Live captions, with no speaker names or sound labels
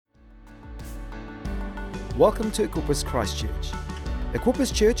Welcome to Equippers Christchurch.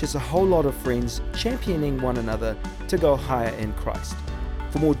 Equippers Church is a whole lot of friends championing one another to go higher in Christ.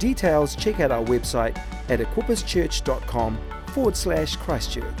 For more details, check out our website at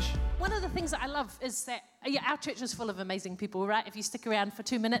equipperschurch.com/Christchurch. One of the things that I love is that our church is full of amazing people, right? If you stick around for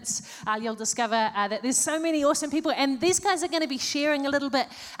 2 minutes, you'll discover that there's so many awesome people. And these guys are going to be sharing a little bit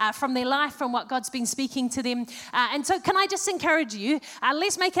from their life, from what God's been speaking to them. And so can I just encourage you,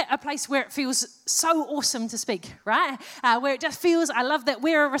 let's make it a place where it feels so awesome to speak, right? Where it just feels, I love that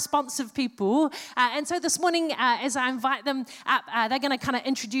we're a responsive people. And so this morning, as I invite them up, they're going to kind of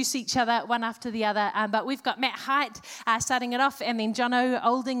introduce each other one after the other. But we've got Matt Height starting it off, and then Jono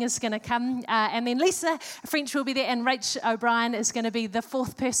Olding is going to come, and then Lisa French will be there, and Rach O'Brien is going to be the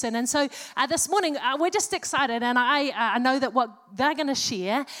fourth person. And so this morning, we're just excited, and I know that what they're going to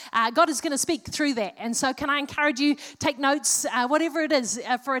share, God is going to speak through that. And so can I encourage you, take notes, whatever it is,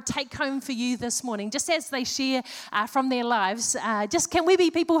 for a take-home for you this morning, just as they share from their lives. Just can we be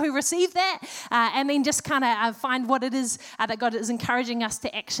people who receive that, and then just kind of find what it is that God is encouraging us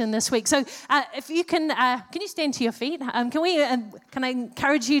to action this week. So if you can you stand to your feet? Can I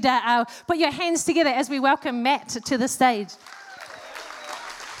encourage you to put your hands together as we welcome Matt to the stage.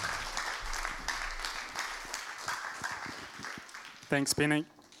 Thanks, Penny.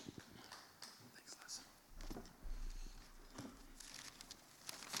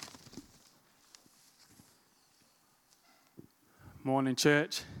 Morning,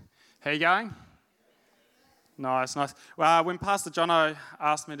 church. How you going? Nice. Well, when Pastor Jono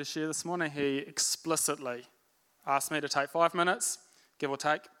asked me to share this morning, he explicitly asked me to take 5 minutes, give or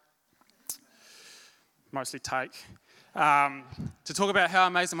take. Mostly take, to talk about how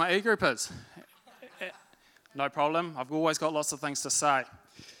amazing my e-group is. No problem, I've always got lots of things to say.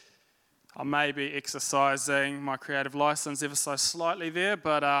 I may be exercising my creative license ever so slightly there,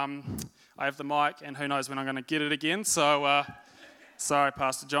 but I have the mic, and who knows when I'm going to get it again. So, sorry,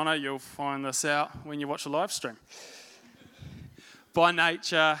 Pastor Jono, you'll find this out when you watch the live stream. By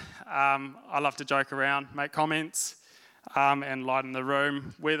nature, I love to joke around, make comments, and lighten the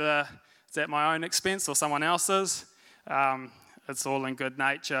room, whether it's at my own expense or someone else's. It's all in good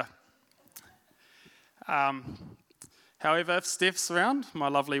nature. However, if Steph's around, my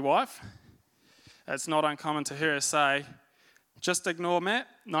lovely wife, it's not uncommon to hear her say, just ignore Matt,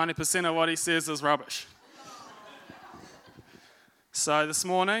 90% of what he says is rubbish. So this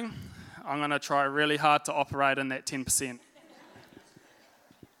morning, I'm going to try really hard to operate in that 10%.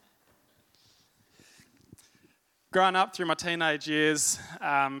 Growing up through my teenage years,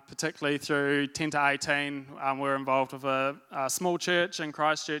 particularly through 10 to 18, we were involved with a small church in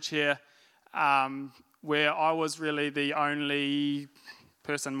Christchurch here, where I was really the only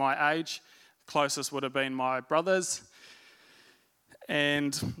person my age. Closest would have been my brothers.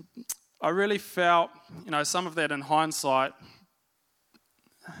 And I really felt, some of that in hindsight,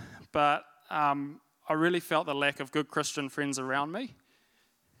 but I really felt the lack of good Christian friends around me.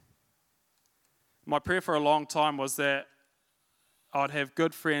 My prayer for a long time was that I'd have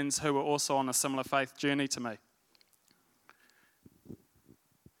good friends who were also on a similar faith journey to me.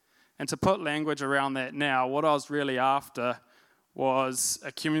 And to put language around that now, what I was really after was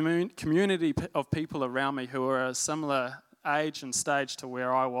a community of people around me who were a similar age and stage to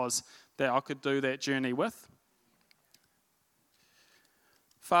where I was, that I could do that journey with.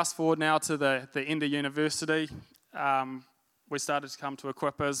 Fast forward now to the end of university. We started to come to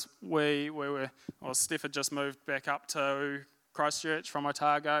Equippers. Steph had just moved back up to Christchurch from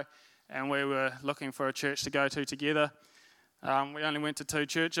Otago, and we were looking for a church to go to together. We only went to 2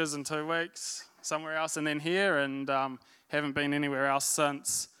 churches in 2 weeks, somewhere else and then here, and haven't been anywhere else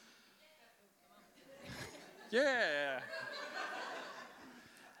since. Yeah.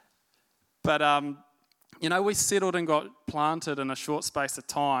 But, we settled and got planted in a short space of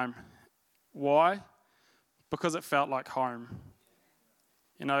time. Why? Because it felt like home.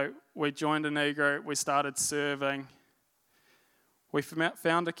 We joined an e-group, we started serving. We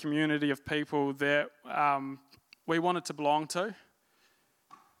found a community of people that we wanted to belong to,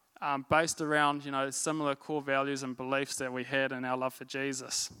 based around, similar core values and beliefs that we had in our love for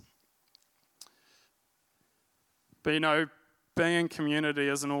Jesus. But, being in community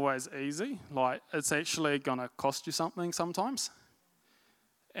isn't always easy. It's actually going to cost you something sometimes.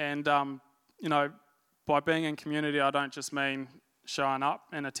 And, by being in community, I don't just mean showing up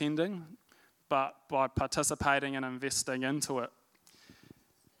and attending, but by participating and investing into it.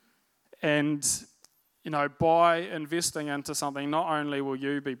 And, by investing into something, not only will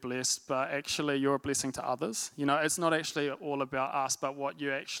you be blessed, but actually you're a blessing to others. It's not actually all about us, but what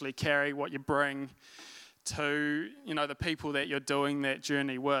you actually carry, what you bring to, the people that you're doing that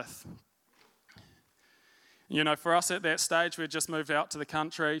journey with. For us at that stage, we'd just moved out to the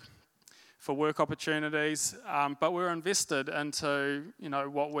country for work opportunities, but we were invested into,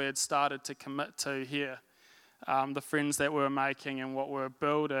 what we had started to commit to here, the friends that we were making and what we were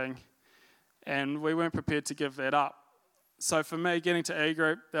building, and we weren't prepared to give that up. So for me, getting to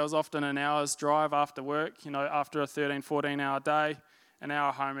E-Group, that was often an hour's drive after work, after a 13, 14-hour day, an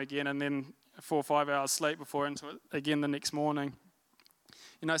hour home again, and then 4 or 5 hours sleep before into it again the next morning.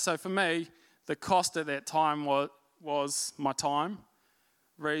 So for me, the cost at that time was my time,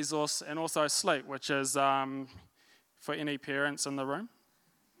 resource, and also sleep, which is for any parents in the room.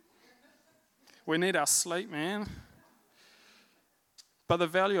 We need our sleep, man. But the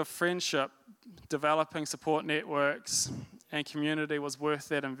value of friendship, developing support networks, and community was worth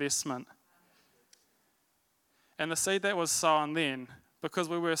that investment. And the seed that was sown then, because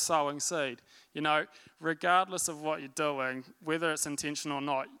we were sowing seed, regardless of what you're doing, whether it's intentional or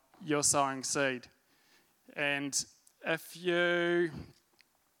not, you're sowing seed. And if you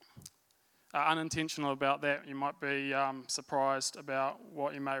are unintentional about that, you might be surprised about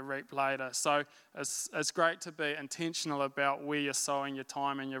what you may reap later. So it's great to be intentional about where you're sowing your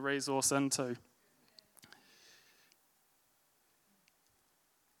time and your resource into.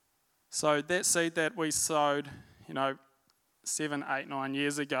 So that seed that we sowed, 7, 8, 9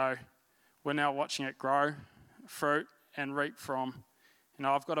 years ago, we're now watching it grow, fruit, and reap from.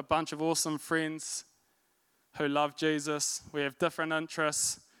 I've got a bunch of awesome friends who love Jesus. We have different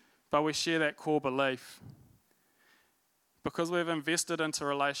interests, but we share that core belief. Because we've invested into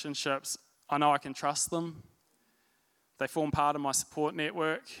relationships, I know I can trust them. They form part of my support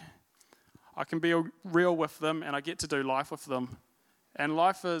network. I can be real with them, and I get to do life with them. And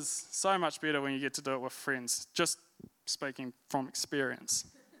life is so much better when you get to do it with friends, just speaking from experience.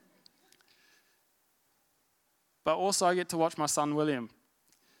 But also I get to watch my son William.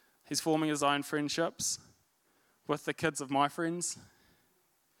 He's forming his own friendships with the kids of my friends,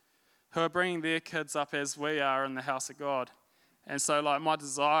 who are bringing their kids up as we are in the house of God. And so my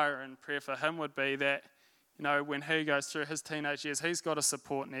desire and prayer for him would be that, when he goes through his teenage years, he's got a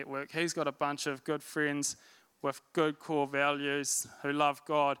support network. He's got a bunch of good friends with good core values who love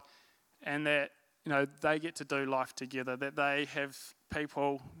God, and that, they get to do life together, that they have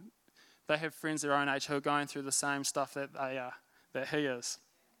friends their own age who are going through the same stuff that they are, that he is.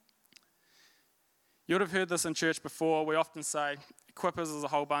 You would have heard this in church before. We often say, Equippers is a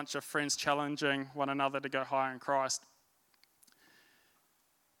whole bunch of friends challenging one another to go higher in Christ.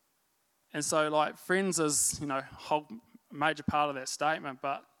 And so, friends is, a whole major part of that statement,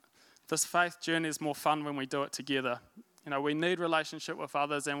 but this faith journey is more fun when we do it together. We need relationship with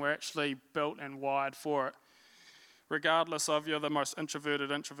others, and we're actually built and wired for it. Regardless of you're the most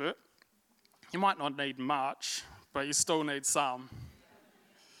introverted introvert, you might not need much, but you still need some.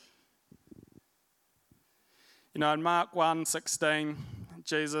 In Mark 1:16,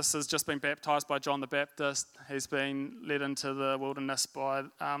 Jesus has just been baptized by John the Baptist. He's been led into the wilderness by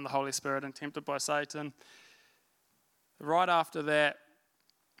the Holy Spirit and tempted by Satan. Right after that,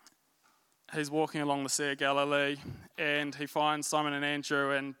 he's walking along the Sea of Galilee, and he finds Simon and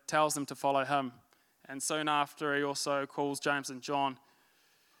Andrew and tells them to follow him. And soon after, he also calls James and John.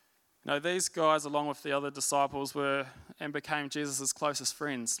 These guys, along with the other disciples, were and became Jesus' closest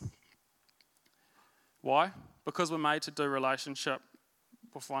friends. Why? Because we're made to do relationship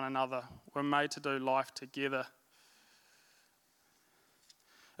with one another. We're made to do life together.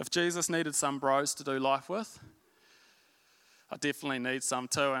 If Jesus needed some bros to do life with, I definitely need some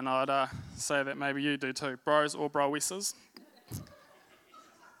too, and I'd say that maybe you do too. Bros or broesses.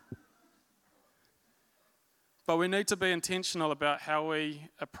 But we need to be intentional about how we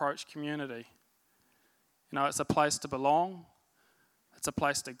approach community. It's a place to belong. It's a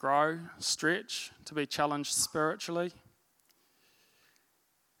place to grow, stretch, to be challenged spiritually.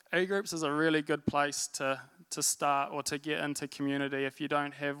 E-Groups is a really good place to start or to get into community if you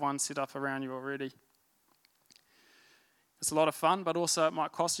don't have one set up around you already. It's a lot of fun, but also it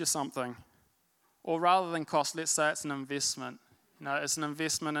might cost you something. Or rather than cost, let's say it's an investment. It's an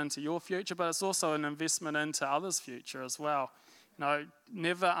investment into your future, but it's also an investment into others' future as well.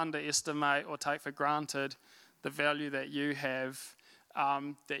 Never underestimate or take for granted the value that you have,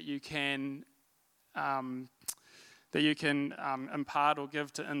 that you can impart or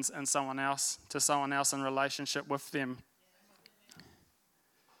give to in someone else, to someone else in relationship with them.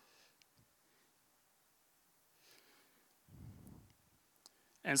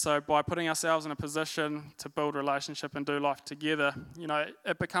 And so by putting ourselves in a position to build relationship and do life together,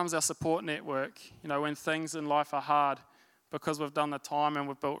 it becomes our support network. When things in life are hard, because we've done the time and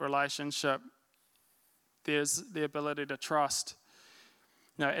we've built relationship, there's the ability to trust.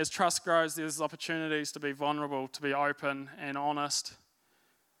 As trust grows, there's opportunities to be vulnerable, to be open and honest.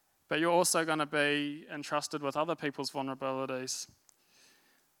 But you're also going to be entrusted with other people's vulnerabilities.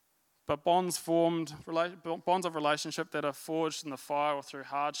 But bonds of relationship that are forged in the fire or through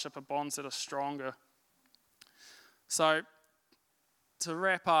hardship are bonds that are stronger. So, to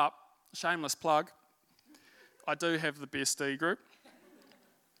wrap up, shameless plug, I do have the best E-group.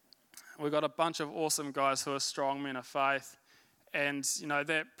 We've got a bunch of awesome guys who are strong men of faith. And,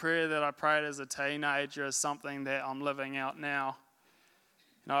 that prayer that I prayed as a teenager is something that I'm living out now.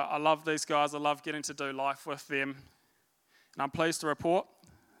 I love these guys. I love getting to do life with them. And I'm pleased to report,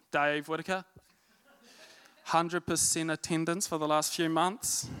 Dave Whitaker, 100% attendance for the last few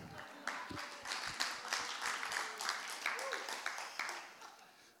months.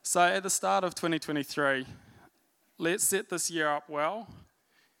 So at the start of 2023, let's set this year up well.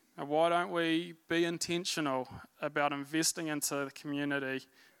 And why don't we be intentional about investing into the community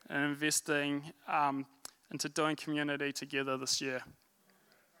and investing into doing community together this year?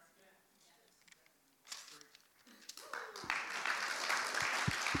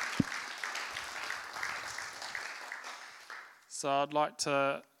 So I'd like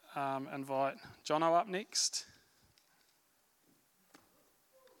to invite Jono up next.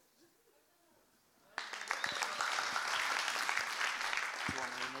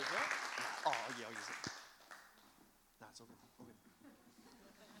 I'll use it. No, it's all good. All good.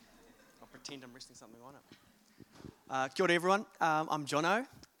 I'll pretend I'm resting something on it. Kia ora, everyone. I'm Jono,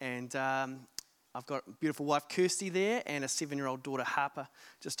 and I've got a beautiful wife, Kirsty, there, and a 7-year-old daughter, Harper,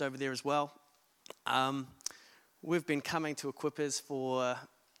 just over there as well. We've been coming to Equippers for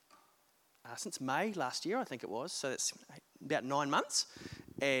since May last year, I think it was, so that's about 9 months.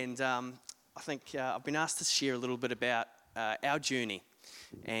 And I think I've been asked to share a little bit about our journey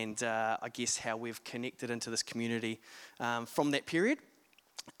and I guess how we've connected into this community from that period.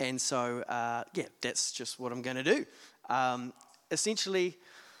 And so, that's just what I'm going to do. Essentially,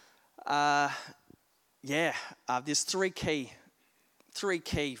 there's three key,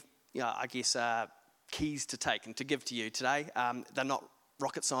 I guess, keys to take and to give to you today. They're not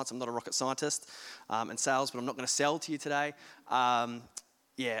rocket science. I'm not a rocket scientist in sales, but I'm not going to sell to you today.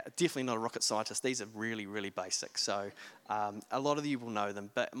 Definitely not a rocket scientist. These are really, really basic. So a lot of you will know them.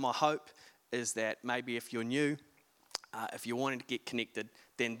 But my hope is that maybe if you're new, if you're wanting to get connected,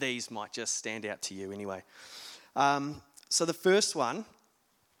 then these might just stand out to you anyway. So the first one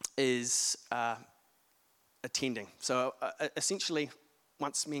is attending. So essentially,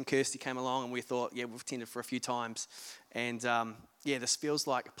 once me and Kirsty came along and we thought, we've attended for a few times, and this feels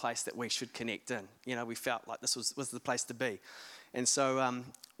like a place that we should connect in. We felt like this was the place to be. And so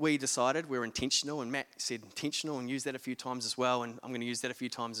we decided we're intentional, and Matt said intentional and used that a few times as well, and I'm going to use that a few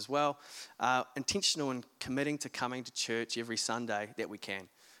times as well. Intentional in committing to coming to church every Sunday that we can.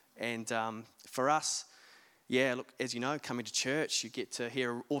 And for us, as you know, coming to church, you get to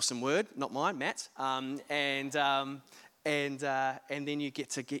hear an awesome word, not mine, Matt's, and then you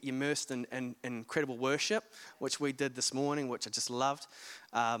get immersed in incredible worship, which we did this morning, which I just loved.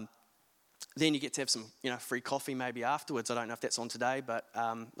 Then you get to have some, free coffee maybe afterwards. I don't know if that's on today, but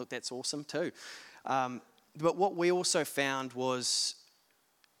look, that's awesome too. But what we also found was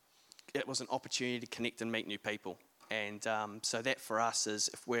it was an opportunity to connect and meet new people. And so that for us is,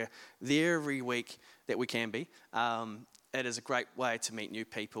 if we're there every week that we can be, it is a great way to meet new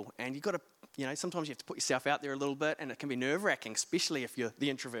people. And you've got to, sometimes you have to put yourself out there a little bit, and it can be nerve-wracking, especially if you're the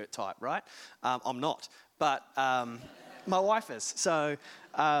introvert type, right? I'm not, but my wife is. So,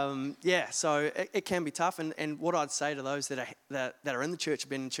 so it can be tough. And what I'd say to those that are in the church, have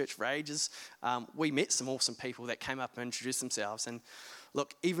been in church for ages, we met some awesome people that came up and introduced themselves. And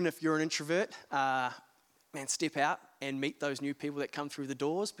look, even if you're an introvert, step out and meet those new people that come through the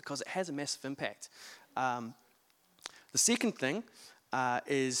doors, because it has a massive impact. The second thing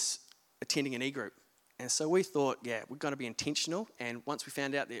is attending an e-group. And so we thought, we're going to be intentional. And once we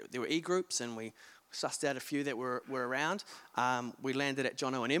found out there were e-groups and we sussed out a few that were around, we landed at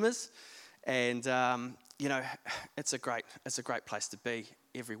Jono and Emma's. And, it's a great place to be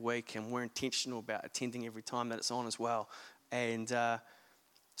every week. And we're intentional about attending every time that it's on as well. And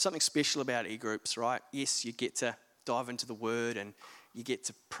something special about e-groups, right? Yes, you get to dive into the Word, and you get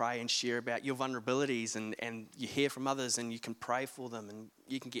to pray and share about your vulnerabilities, and you hear from others, and you can pray for them, and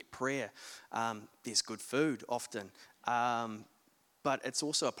you can get prayer. There's good food often, but it's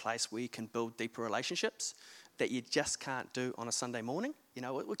also a place where you can build deeper relationships that you just can't do on a Sunday morning.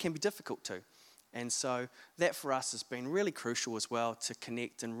 It can be difficult to. And so that for us has been really crucial as well, to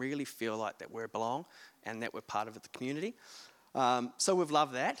connect and really feel like that we belong and that we're part of the community. So we've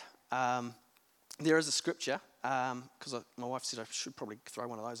loved that. There is a scripture because my wife said I should probably throw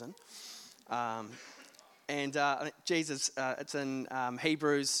one of those in. And Jesus, it's in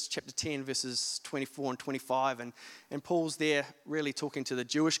Hebrews chapter 10, verses 24 and 25, and Paul's there really talking to the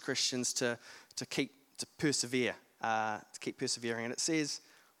Jewish Christians to keep persevering. And it says,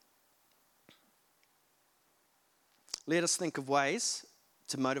 "Let us think of ways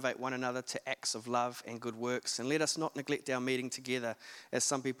to motivate one another to acts of love and good works, and let us not neglect our meeting together as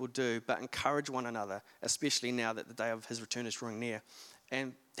some people do, but encourage one another, especially now that the day of his return is drawing near."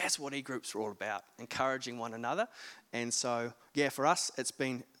 And that's what e-groups are all about, encouraging one another. And so, yeah, for us, it's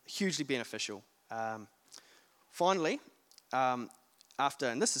been hugely beneficial. Finally, after,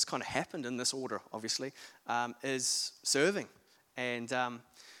 and this has kind of happened in this order, obviously, is serving. And,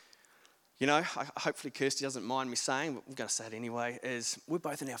 hopefully Kirsty doesn't mind me saying, but I'm going to say it anyway, is we're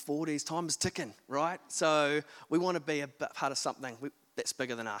both in our 40s, time is ticking, right? So we want to be a part of something that's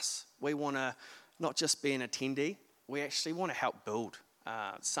bigger than us. We want to not just be an attendee, we actually want to help build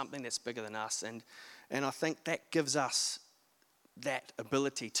something that's bigger than us, and I think that gives us that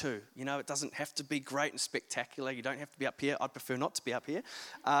ability too. It doesn't have to be great and spectacular. You don't have to be up here. I'd prefer not to be up here.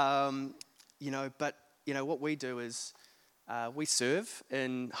 But what we do is we serve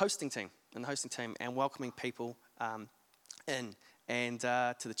in the hosting team, and welcoming people in and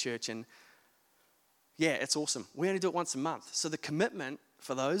to the church. And yeah, it's awesome. We only do it once a month, so the commitment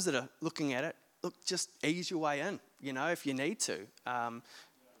for those that are looking at it, just ease your way in, if you need to.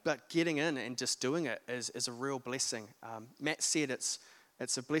 But getting in and just doing it is a real blessing. Matt said it's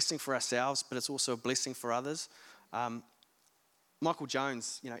a blessing for ourselves, but it's also a blessing for others. Michael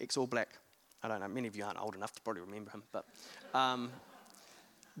Jones, ex-All Black. I don't know, many of you aren't old enough to probably remember him,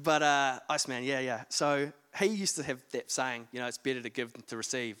 but Iceman, yeah. So he used to have that saying, it's better to give than to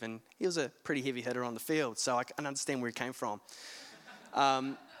receive, and he was a pretty heavy hitter on the field, so I can understand where he came from.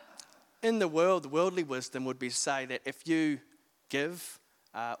 In the world, the worldly wisdom would be to say that if you give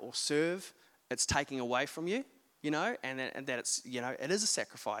or serve, it's taking away from you, and that it's, it is a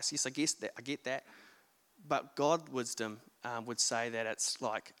sacrifice. Yes, I get that. But God wisdom would say that it's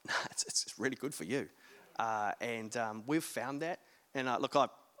like, it's really good for you. And we've found that. And look, I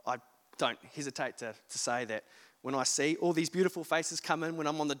don't hesitate to say that when I see all these beautiful faces come in when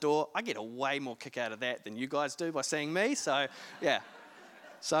I'm on the door, I get a way more kick out of that than you guys do by seeing me. So, yeah.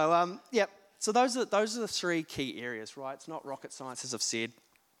 So, So those are the three key areas, right? It's not rocket science, as I've said.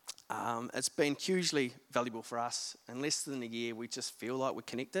 It's been hugely valuable for us. In less than a year, we just feel like we're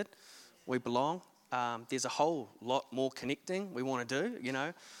connected. We belong. There's a whole lot more connecting we want to do,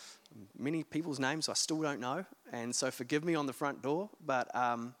 Many people's names I still don't know. And so forgive me on the front door. But,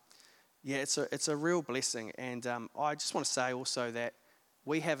 it's a real blessing. And I just want to say also that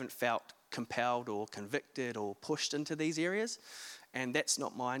we haven't felt compelled or convicted or pushed into these areas. And that's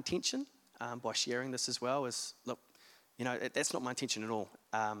not my intention by sharing this as well. That's not my intention at all.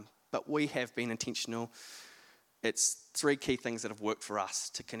 But we have been intentional. It's three key things that have worked for us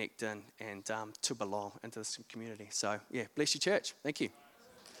to connect in and to belong into this community. So, yeah, bless you, church. Thank you.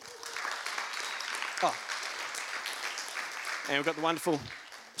 Oh, and we've got the wonderful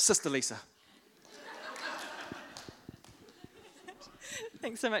Sister Lisa.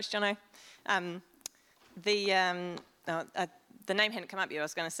 Thanks so much, Jono. The name hadn't come up yet. I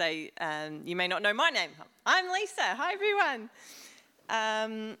was going to say, you may not know my name. I'm Lisa. Hi, everyone.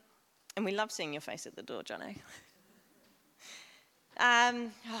 And we love seeing your face at the door, Jono.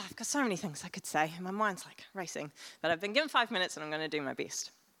 I've got so many things I could say. My mind's like racing. But I've been given 5 minutes, and I'm going to do my best.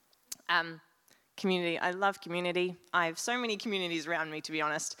 Community. I love community. I have so many communities around me, to be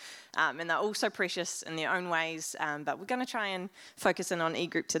honest. And they're all so precious in their own ways. But we're going to try and focus in on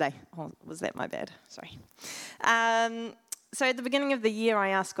e-group today. Oh, was that my bad? Sorry. So at the beginning of the year, I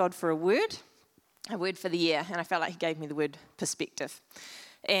asked God for a word for the year, and I felt like he gave me the word perspective.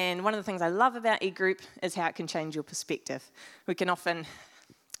 And one of the things I love about e-group is how it can change your perspective. We can often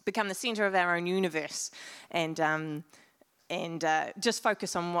become the center of our own universe and just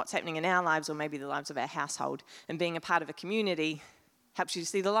focus on what's happening in our lives or maybe the lives of our household. And being a part of a community helps you to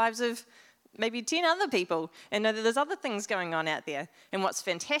see the lives of maybe 10 other people and know that there's other things going on out there. And what's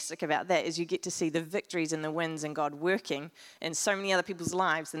fantastic about that is you get to see the victories and the wins and God working in so many other people's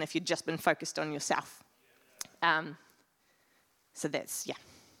lives than if you'd just been focused on yourself. So that's,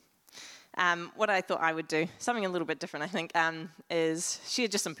 what I thought I would do, something a little bit different, I think, is share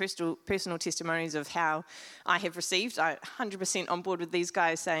just some personal testimonies of how I have received. I'm 100% on board with these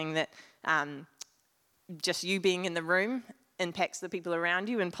guys saying that just you being in the room impacts the people around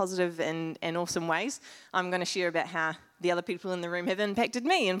you in positive and awesome ways. I'm going to share about how the other people in the room have impacted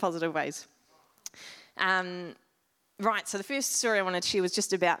me in positive ways. Right, so the first story I wanted to share was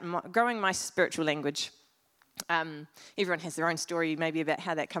just about growing my spiritual language. Everyone has their own story maybe about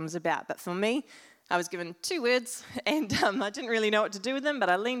how that comes about, but for me, I was given 2 words, and I didn't really know what to do with them, but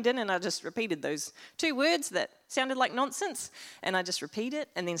I leaned in and I just repeated those 2 words that sounded like nonsense, and I just repeat it,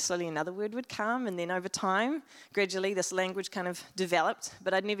 and then slowly another word would come, and then over time, gradually this language kind of developed,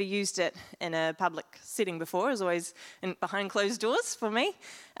 but I'd never used it in a public setting before. It was always behind closed doors for me,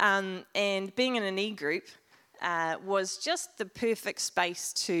 and being in an e-group was just the perfect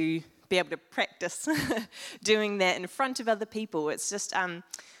space to be able to practice doing that in front of other people. It's just,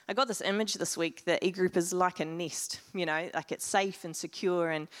 I got this image this week that e-group is like a nest, like it's safe and secure,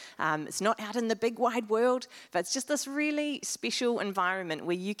 and it's not out in the big wide world, but it's just this really special environment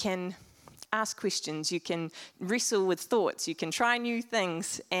where you can ask questions, you can wrestle with thoughts, you can try new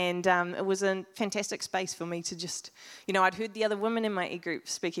things, and it was a fantastic space for me to just, I'd heard the other women in my e-group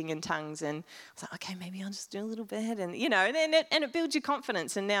speaking in tongues, and I was like, okay, maybe I'll just do a little bit, and and it builds your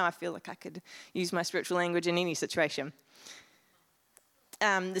confidence, and now I feel like I could use my spiritual language in any situation.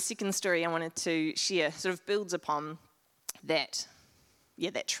 The second story I wanted to share sort of builds upon that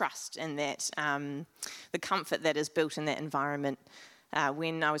trust and that the comfort that is built in that environment.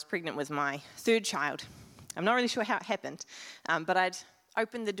 When I was pregnant with my 3rd child. I'm not really sure how it happened, but I'd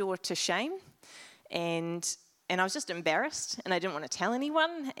opened the door to shame, and I was just embarrassed, and I didn't want to tell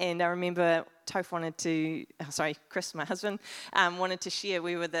anyone. And I remember Chris, my husband, wanted to share.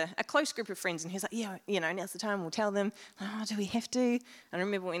 We were a close group of friends, and he was like, yeah, now's the time, we'll tell them. Oh, do we have to? And I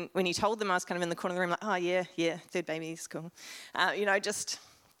remember when he told them, I was kind of in the corner of the room like, oh, yeah, 3rd baby is cool. Just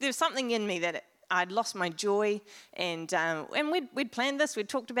there was something in me that I'd lost my joy, and we'd planned this. We'd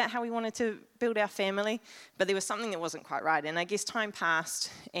talked about how we wanted to build our family, but there was something that wasn't quite right. And I guess time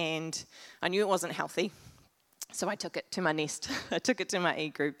passed, and I knew it wasn't healthy. So I took it to my nest. I took it to my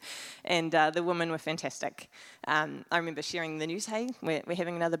e-group, and the women were fantastic. I remember sharing the news, hey, we're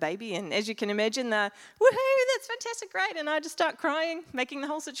having another baby, and as you can imagine, woohoo, that's fantastic, great, and I just start crying, making the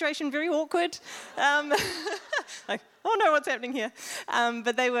whole situation very awkward. Like, oh no, what's happening here?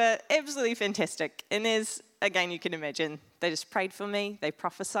 But they were absolutely fantastic, and as, again, you can imagine, they just prayed for me, they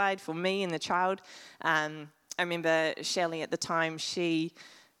prophesied for me and the child. I remember Shelley at the time, she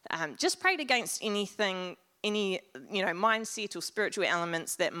just prayed against any mindset or spiritual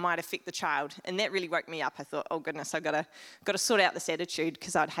elements that might affect the child, and that really woke me up. I thought, oh goodness, I've got to sort out this attitude,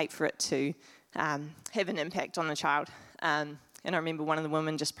 because I'd hate for it to have an impact on the child. And I remember one of the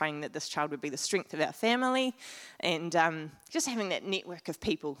women just praying that this child would be the strength of our family, and just having that network of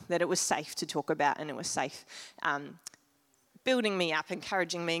people that it was safe to talk about, and it was safe building me up,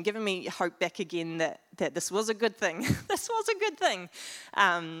 encouraging me, and giving me hope back again that this was a good thing. This was a good thing.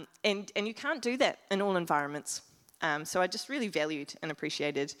 And you can't do that in all environments. So I just really valued and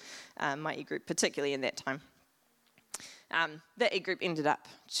appreciated my e-group, particularly in that time. That e-group ended up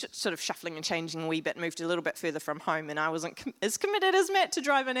sort of shuffling and changing a wee bit, moved a little bit further from home, and I wasn't as committed as Matt to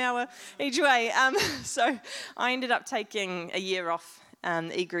drive an hour each way. So I ended up taking a year off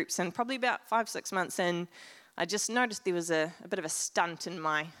the e-groups, and probably about 5-6 months in, I just noticed there was a bit of a stunt in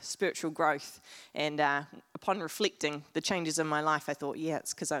my spiritual growth, and upon reflecting the changes in my life, I thought, yeah,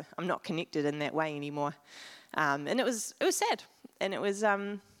 it's because I'm not connected in that way anymore. And it was sad, and it was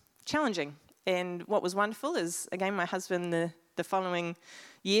challenging. And what was wonderful is, again, my husband, the following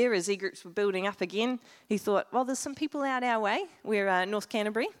year, as e-groups were building up again, he thought, well, there's some people out our way. We're North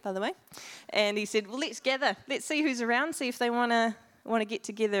Canterbury, by the way. And he said, well, let's gather. Let's see who's around, see if they want to get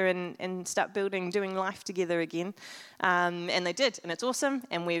together and start doing life together again. And they did, and it's awesome.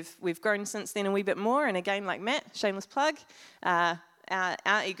 And we've grown since then a wee bit more. And again, like Matt, shameless plug,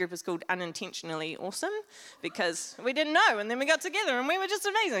 our e-group is called Unintentionally Awesome, because we didn't know, and then we got together, and we were just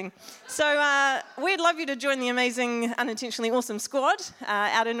amazing. So we'd love you to join the amazing Unintentionally Awesome squad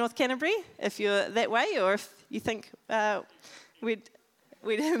out in North Canterbury, if you're that way, or if you think we'd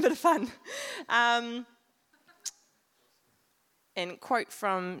have a bit of fun. And quote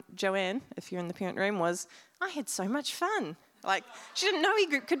from Joanne, if you're in the parent room, was, I had so much fun. Like, she didn't know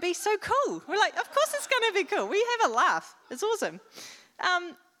e-group could be so cool. We're like, of course it's going to be cool. We have a laugh. It's awesome.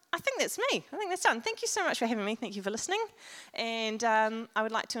 I think that's me. I think that's done. Thank you so much for having me. Thank you for listening. And I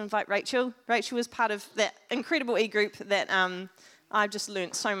would like to invite Rachel. Rachel was part of that incredible e-group that I've just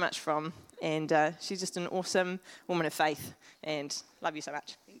learnt so much from. And she's just an awesome woman of faith. And love you so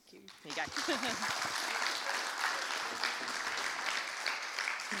much. Thank you. There you go.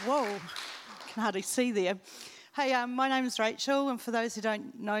 Whoa, can hardly see there. Hey, my name is Rachel, and for those who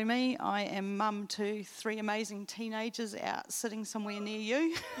don't know me, I am mum to 3 amazing teenagers out sitting somewhere near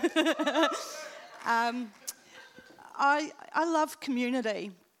you. I love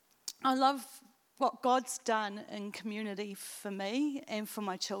community. I love what God's done in community for me and for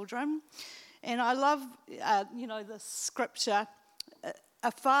my children. And I love, the scripture,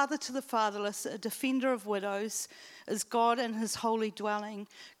 a father to the fatherless, a defender of widows, is God in his holy dwelling.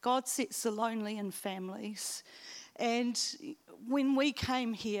 God sets the lonely in families. And when we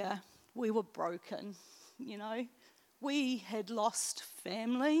came here, we were broken, We had lost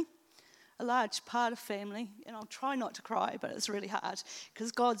family, a large part of family, and I'll try not to cry, but it's really hard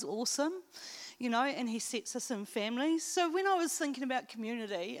because God's awesome, and he sets us in families. So when I was thinking about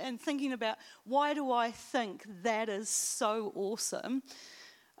community and thinking about why do I think that is so awesome,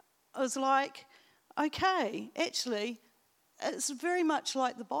 I was like, okay, actually, it's very much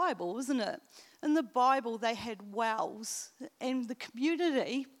like the Bible, isn't it? In the Bible, they had wells, and the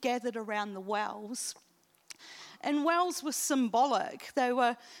community gathered around the wells. And wells were symbolic. They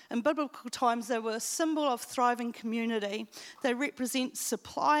were, in biblical times, they were a symbol of thriving community. They represent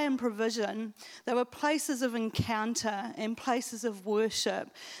supply and provision. They were places of encounter and places of worship.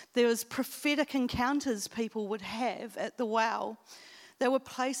 There was prophetic encounters people would have at the well. They were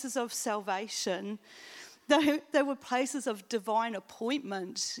places of salvation. They were places of divine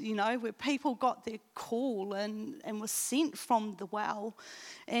appointment, where people got their call and were sent from the well.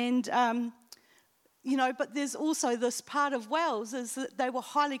 And but there's also this part of wells is that they were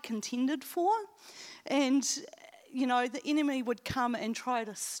highly contended for. And, the enemy would come and try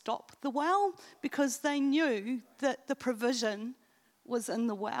to stop the well because they knew that the provision was in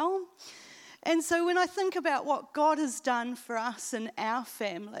the well. And so when I think about what God has done for us and our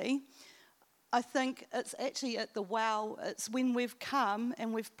family, I think it's actually at the well. It's when we've come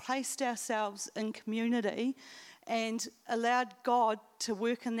and we've placed ourselves in community and allowed God to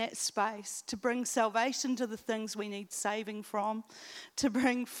work in that space, to bring salvation to the things we need saving from, to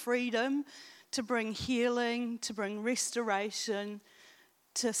bring freedom, to bring healing, to bring restoration,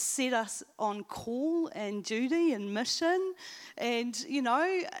 to set us on call and duty and mission. And,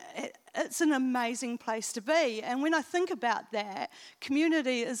 it's an amazing place to be. And when I think about that,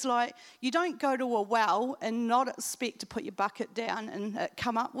 community is like, you don't go to a well and not expect to put your bucket down and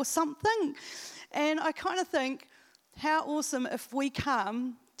come up with something. And I kind of think, how awesome if we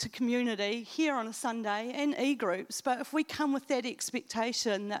come to community here on a Sunday and e-groups, but if we come with that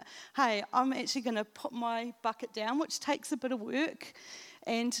expectation that, hey, I'm actually going to put my bucket down, which takes a bit of work,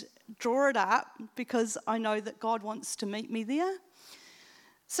 and draw it up because I know that God wants to meet me there.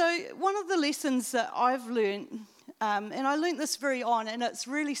 So one of the lessons that I've learned, and I learned this very on, and it's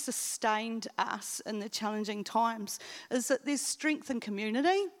really sustained us in the challenging times, is that there's strength in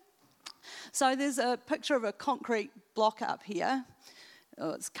community. So there's a picture of a concrete block up here. Oh,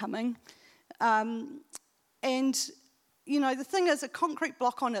 it's coming. And, the thing is, a concrete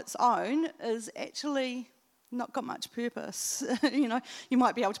block on its own is actually not got much purpose. You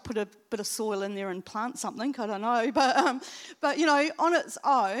might be able to put a bit of soil in there and plant something, I don't know. But on its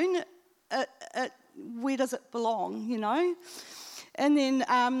own, where does it belong, And then,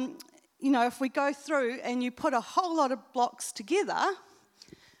 if we go through and you put a whole lot of blocks together,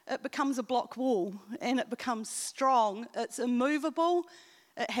 it becomes a block wall and it becomes strong. It's immovable,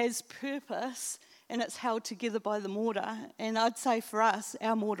 it has purpose, and it's held together by the mortar. And I'd say for us,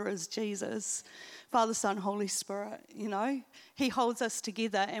 our mortar is Jesus, Father, Son, Holy Spirit, He holds us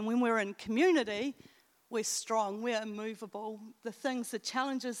together. And when we're in community, we're strong, we're immovable. The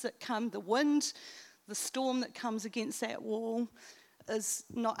challenges that come, the wind, the storm that comes against that wall is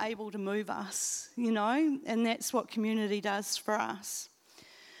not able to move us, and that's what community does for us.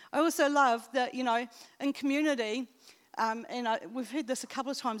 I also love that, in community, we've heard this a couple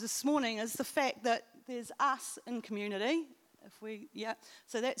of times this morning, is the fact that there's us in community.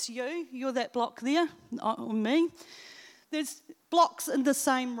 So that's you. You're that block there, or me. There's blocks in the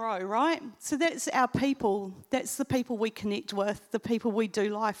same row, right? So that's our people. That's the people we connect with, the people we do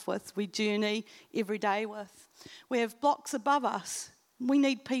life with, we journey every day with. We have blocks above us. We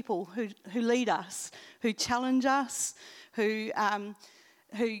need people who lead us, who challenge us, who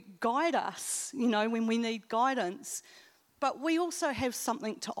guide us, when we need guidance. But we also have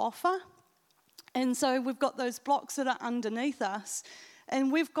something to offer. And so we've got those blocks that are underneath us,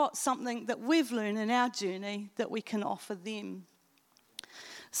 and we've got something that we've learned in our journey that we can offer them.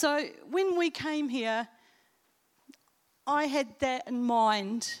 So when we came here, I had that in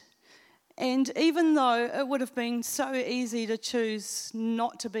mind. And even though it would have been so easy to choose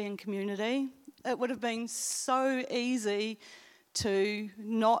not to be in community, it would have been so easy to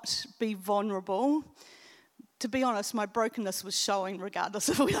not be vulnerable. To be honest, my brokenness was showing regardless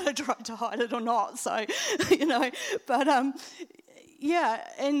of whether I tried to hide it or not. So,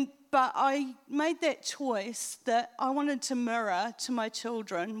 but I made that choice that I wanted to mirror to my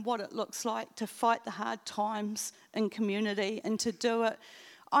children what it looks like to fight the hard times in community, and to do it,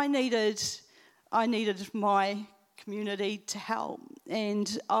 I needed I needed my community to help,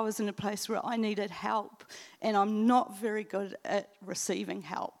 and I was in a place where I needed help, and I'm not very good at receiving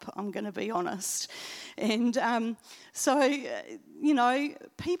help, I'm going to be honest. And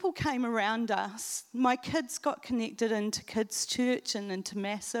people came around us. My kids got connected into kids' church and into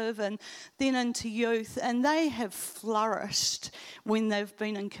Massive and then into youth, and they have flourished when they've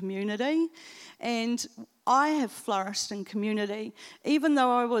been in community. And I have flourished in community, even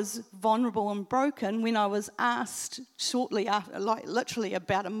though I was vulnerable and broken when I was asked shortly after, like literally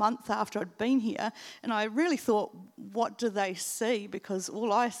about a month after I'd been here, and I really thought, what do they see? Because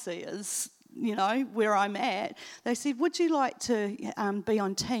all I see is, where I'm at. They said, would you like to be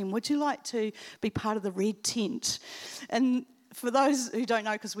on team? Would you like to be part of the red tent? And for those who don't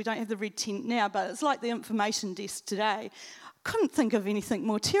know, because we don't have the red tent now, but it's like the information desk today, couldn't think of anything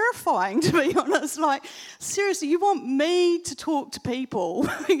more terrifying, to be honest. Like, seriously, you want me to talk to people,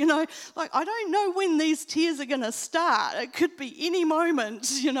 like, I don't know when these tears are going to start. It could be any moment,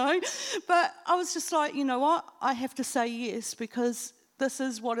 But I was just like, you know what? I have to say yes, because this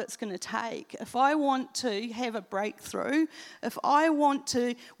is what it's going to take. If I want to have a breakthrough, if I want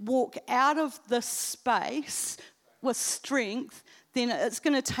to walk out of this space with strength, then it's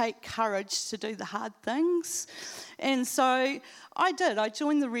going to take courage to do the hard things. And so I did. I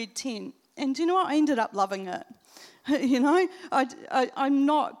joined the Red Tent. And do you know what? I ended up loving it. I'm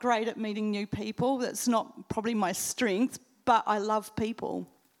not great at meeting new people. That's not probably my strength, but I love people.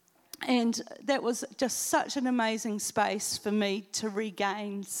 And that was just such an amazing space for me to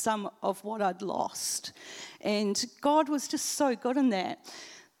regain some of what I'd lost. And God was just so good in that.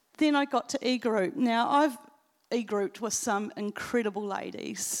 Then I got to E-Group. Now, I've E-grouped with some incredible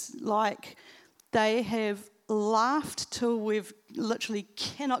ladies. Like, they have laughed till we've literally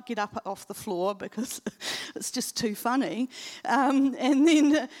cannot get up off the floor because it's just too funny. And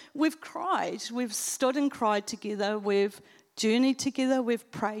then we've cried. We've stood and cried together. We've journeyed together.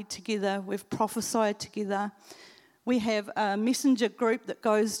 We've prayed together. We've prophesied together. We have a messenger group that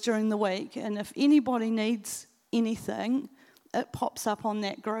goes during the week, and if anybody needs anything, it pops up on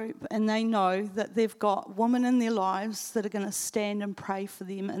that group, and they know that they've got women in their lives that are going to stand and pray for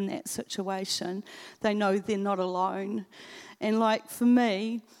them in that situation. They know they're not alone. And like, for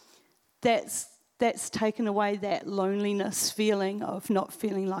me, that's taken away that loneliness feeling of not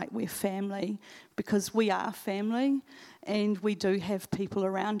feeling like we're family, because we are family, and we do have people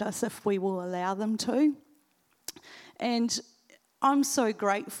around us if we will allow them to. And I'm so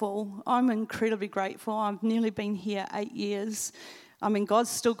grateful. I'm incredibly grateful. I've nearly been here 8 years. I mean, God's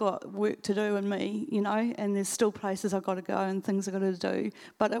still got work to do in me, and there's still places I've got to go and things I've got to do,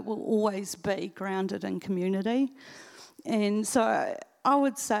 but it will always be grounded in community. And so I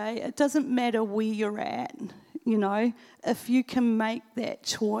would say it doesn't matter where you're at, if you can make that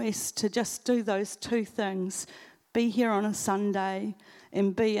choice to just do those two things, be here on a Sunday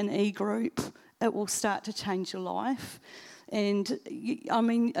and be in E-Group, it will start to change your life. And,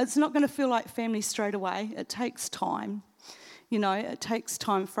 it's not going to feel like family straight away. It takes time. It takes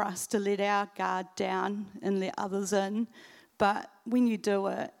time for us to let our guard down and let others in. But when you do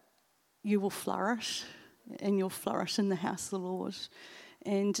it, you will flourish, and you'll flourish in the house of the Lord.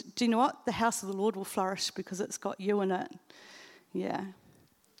 And do you know what? The house of the Lord will flourish because it's got you in it. Yeah.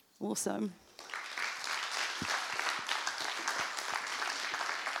 Awesome.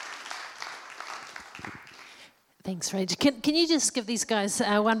 Thanks, Rach. Can you just give these guys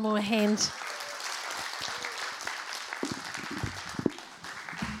one more hand?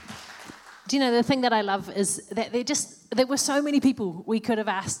 Do you know, the thing that I love is that there were so many people we could have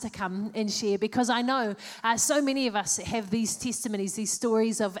asked to come and share, because I know so many of us have these testimonies, these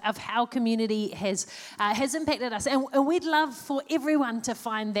stories of how community has impacted us. And we'd love for everyone to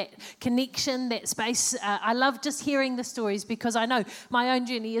find that connection, that space. I love just hearing the stories, because I know my own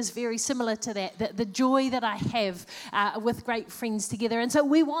journey is very similar to that, the joy that I have with great friends together. And so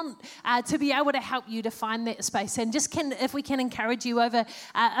we want to be able to help you to find that space. And if we can encourage you over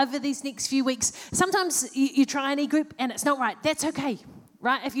these next few weeks. Sometimes you try an E-group and it's not right. That's okay,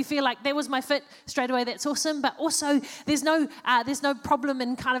 right? If you feel like that was my fit straight away, that's awesome. But also, there's no problem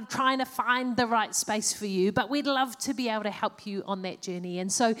in kind of trying to find the right space for you. But we'd love to be able to help you on that journey.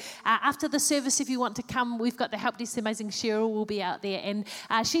 And so after the service, if you want to come, we've got the help desk. The amazing Cheryl will be out there, and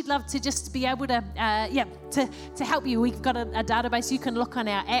she'd love to just be able to help you. We've got a database. You can look on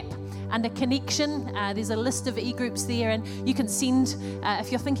our app under Connection. There's a list of e-groups there, and you can send,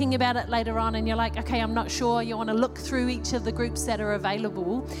 if you're thinking about it later on and you're like, okay, I'm not sure, you want to look through each of the groups that are available.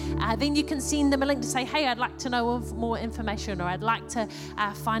 available, then you can send them a link to say, hey, I'd like to know of more information, or I'd like to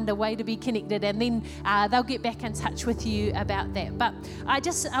find a way to be connected, and then they'll get back in touch with you about that. But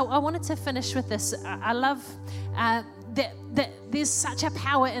I wanted to finish with this. I love that there's such a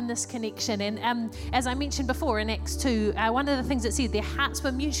power in this connection. And as I mentioned before in Acts 2, one of the things it said, their hearts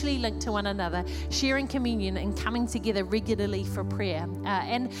were mutually linked to one another, sharing communion and coming together regularly for prayer.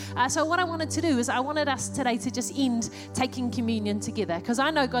 So what I wanted to do is I wanted us today to just end taking communion together, because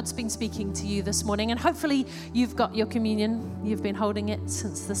I know God's been speaking to you this morning, and hopefully you've got your communion. You've been holding it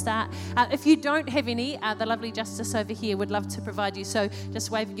since the start. If you don't have any, the lovely Justice over here would love to provide you. So just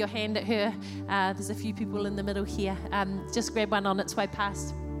wave your hand at her. There's a few people in the middle here. Just grab one on its way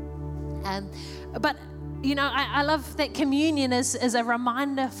past. But you know, I love that communion is a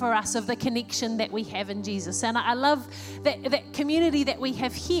reminder for us of the connection that we have in Jesus. And I love that community that we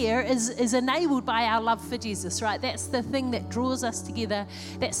have here is enabled by our love for Jesus, right? That's the thing that draws us together.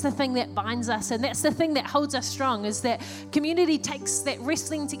 That's the thing that binds us. And that's the thing that holds us strong, is that community takes that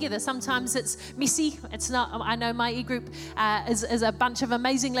wrestling together. Sometimes it's messy. It's not, I know my e-group is a bunch of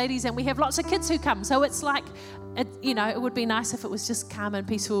amazing ladies, and we have lots of kids who come. So it's like, it would be nice if it was just calm and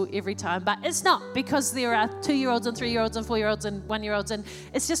peaceful every time, but it's not, because there are 2-year-olds and 3-year-olds and 4-year-olds and 1-year-olds, and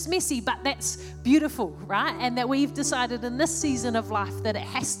it's just messy, but that's beautiful, right? And that we've decided in this season of life that it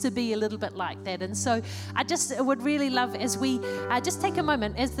has to be a little bit like that. And so I just would really love, as we just take a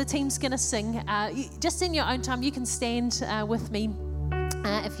moment, as the team's going to sing, just in your own time, you can stand with me.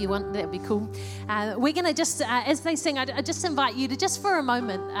 If you want, that'd be cool. We're going to just, as they sing, I just invite you to just for a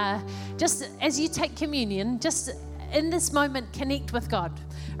moment, just as you take communion, just in this moment, connect with God,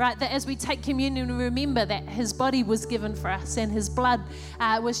 right? That as we take communion, we remember that his body was given for us and his blood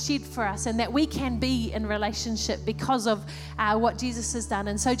was shed for us, and that we can be in relationship because of what Jesus has done.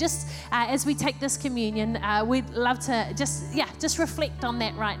 And so just as we take this communion, we'd love to just reflect on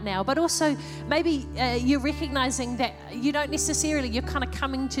that right now. But also maybe you're recognizing that you don't necessarily, you're kind of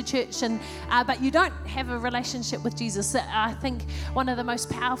coming to church, and but you don't have a relationship with Jesus. I think one of the most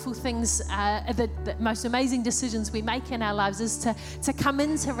powerful things, the most amazing decisions we make in our lives is to come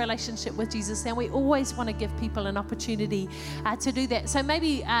into relationship with Jesus, and we always want to give people an opportunity to do that. So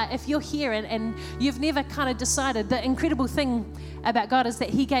maybe if you're here and you've never kind of decided, the incredible thing about God is that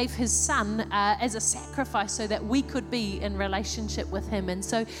he gave his son as a sacrifice so that we could be in relationship with him. And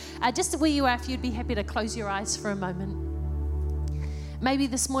so just where you are, if you'd be happy to close your eyes for a moment. Maybe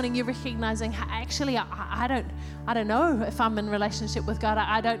this morning you're recognizing, actually, I don't know if I'm in relationship with God.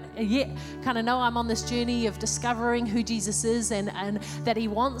 I don't yet kind of know I'm on this journey of discovering who Jesus is and that he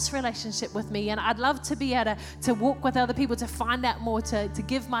wants relationship with me. And I'd love to be able to walk with other people, to find out more, to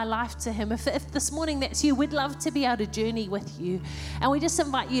give my life to him. If this morning that's you, we'd love to be able to journey with you. And we just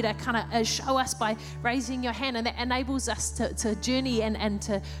invite you to kind of show us by raising your hand, and that enables us to journey and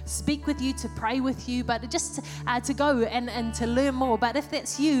to speak with you, to pray with you, but just to go and to learn more. But if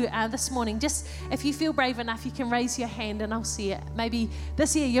that's you this morning, just if you feel brave enough, you can raise your hand and I'll see it. Maybe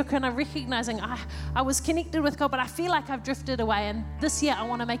this year you're kind of recognizing, I was connected with God, but I feel like I've drifted away, and this year I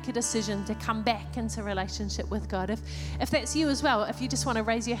want to make a decision to come back into relationship with God. If that's you as well, if you just want to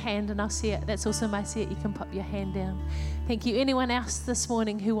raise your hand and I'll see it, that's awesome. I see it. You can pop your hand down. Thank you. Anyone else this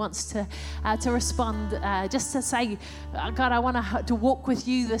morning who wants to respond, just to say, God, I want to walk with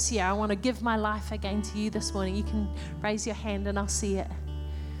you this year. I want to give my life again to you this morning. You can raise your hand and I'll see it.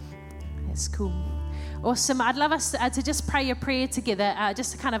 That's cool. Awesome. I'd love us to just pray a prayer together,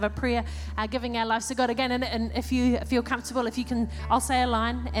 just kind of a prayer, giving our lives to God again. And if you feel comfortable, if you can, I'll say a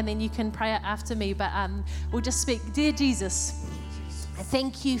line and then you can pray it after me. But we'll just speak. Dear Jesus,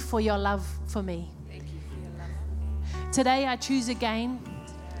 thank you for your love for me. Today I choose again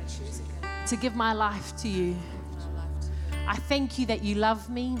to give my life to you. I thank you that you love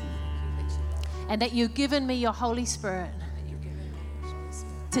me and that you've given me your Holy Spirit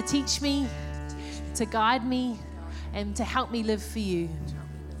to teach me, to guide me, and to help me live for you.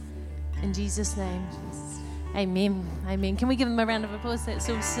 In Jesus' name, amen. Amen. Can we give them a round of applause? That's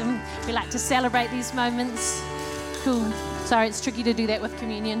awesome. We like to celebrate these moments. Cool. Sorry, it's tricky to do that with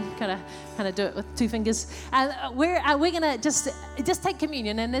communion. Kind of do it with 2 fingers. We're gonna just take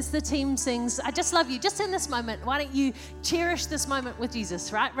communion, and as the team sings, I just love you. Just in this moment, why don't you cherish this moment with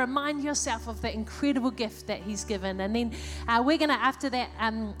Jesus, right? Remind yourself of the incredible gift that he's given, and then we're gonna, after that,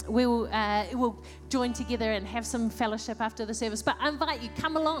 we'll join together and have some fellowship after the service. But I invite you,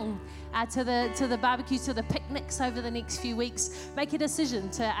 come along to the barbecue, to the picnics over the next few weeks. Make a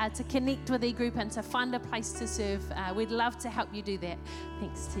decision to connect with e-group and to find a place to serve. We'd love to help you do that.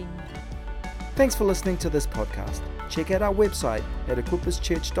 Thanks, team. Thanks for listening to this podcast. Check out our website at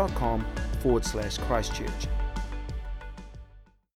equipperschurch.com/Christchurch.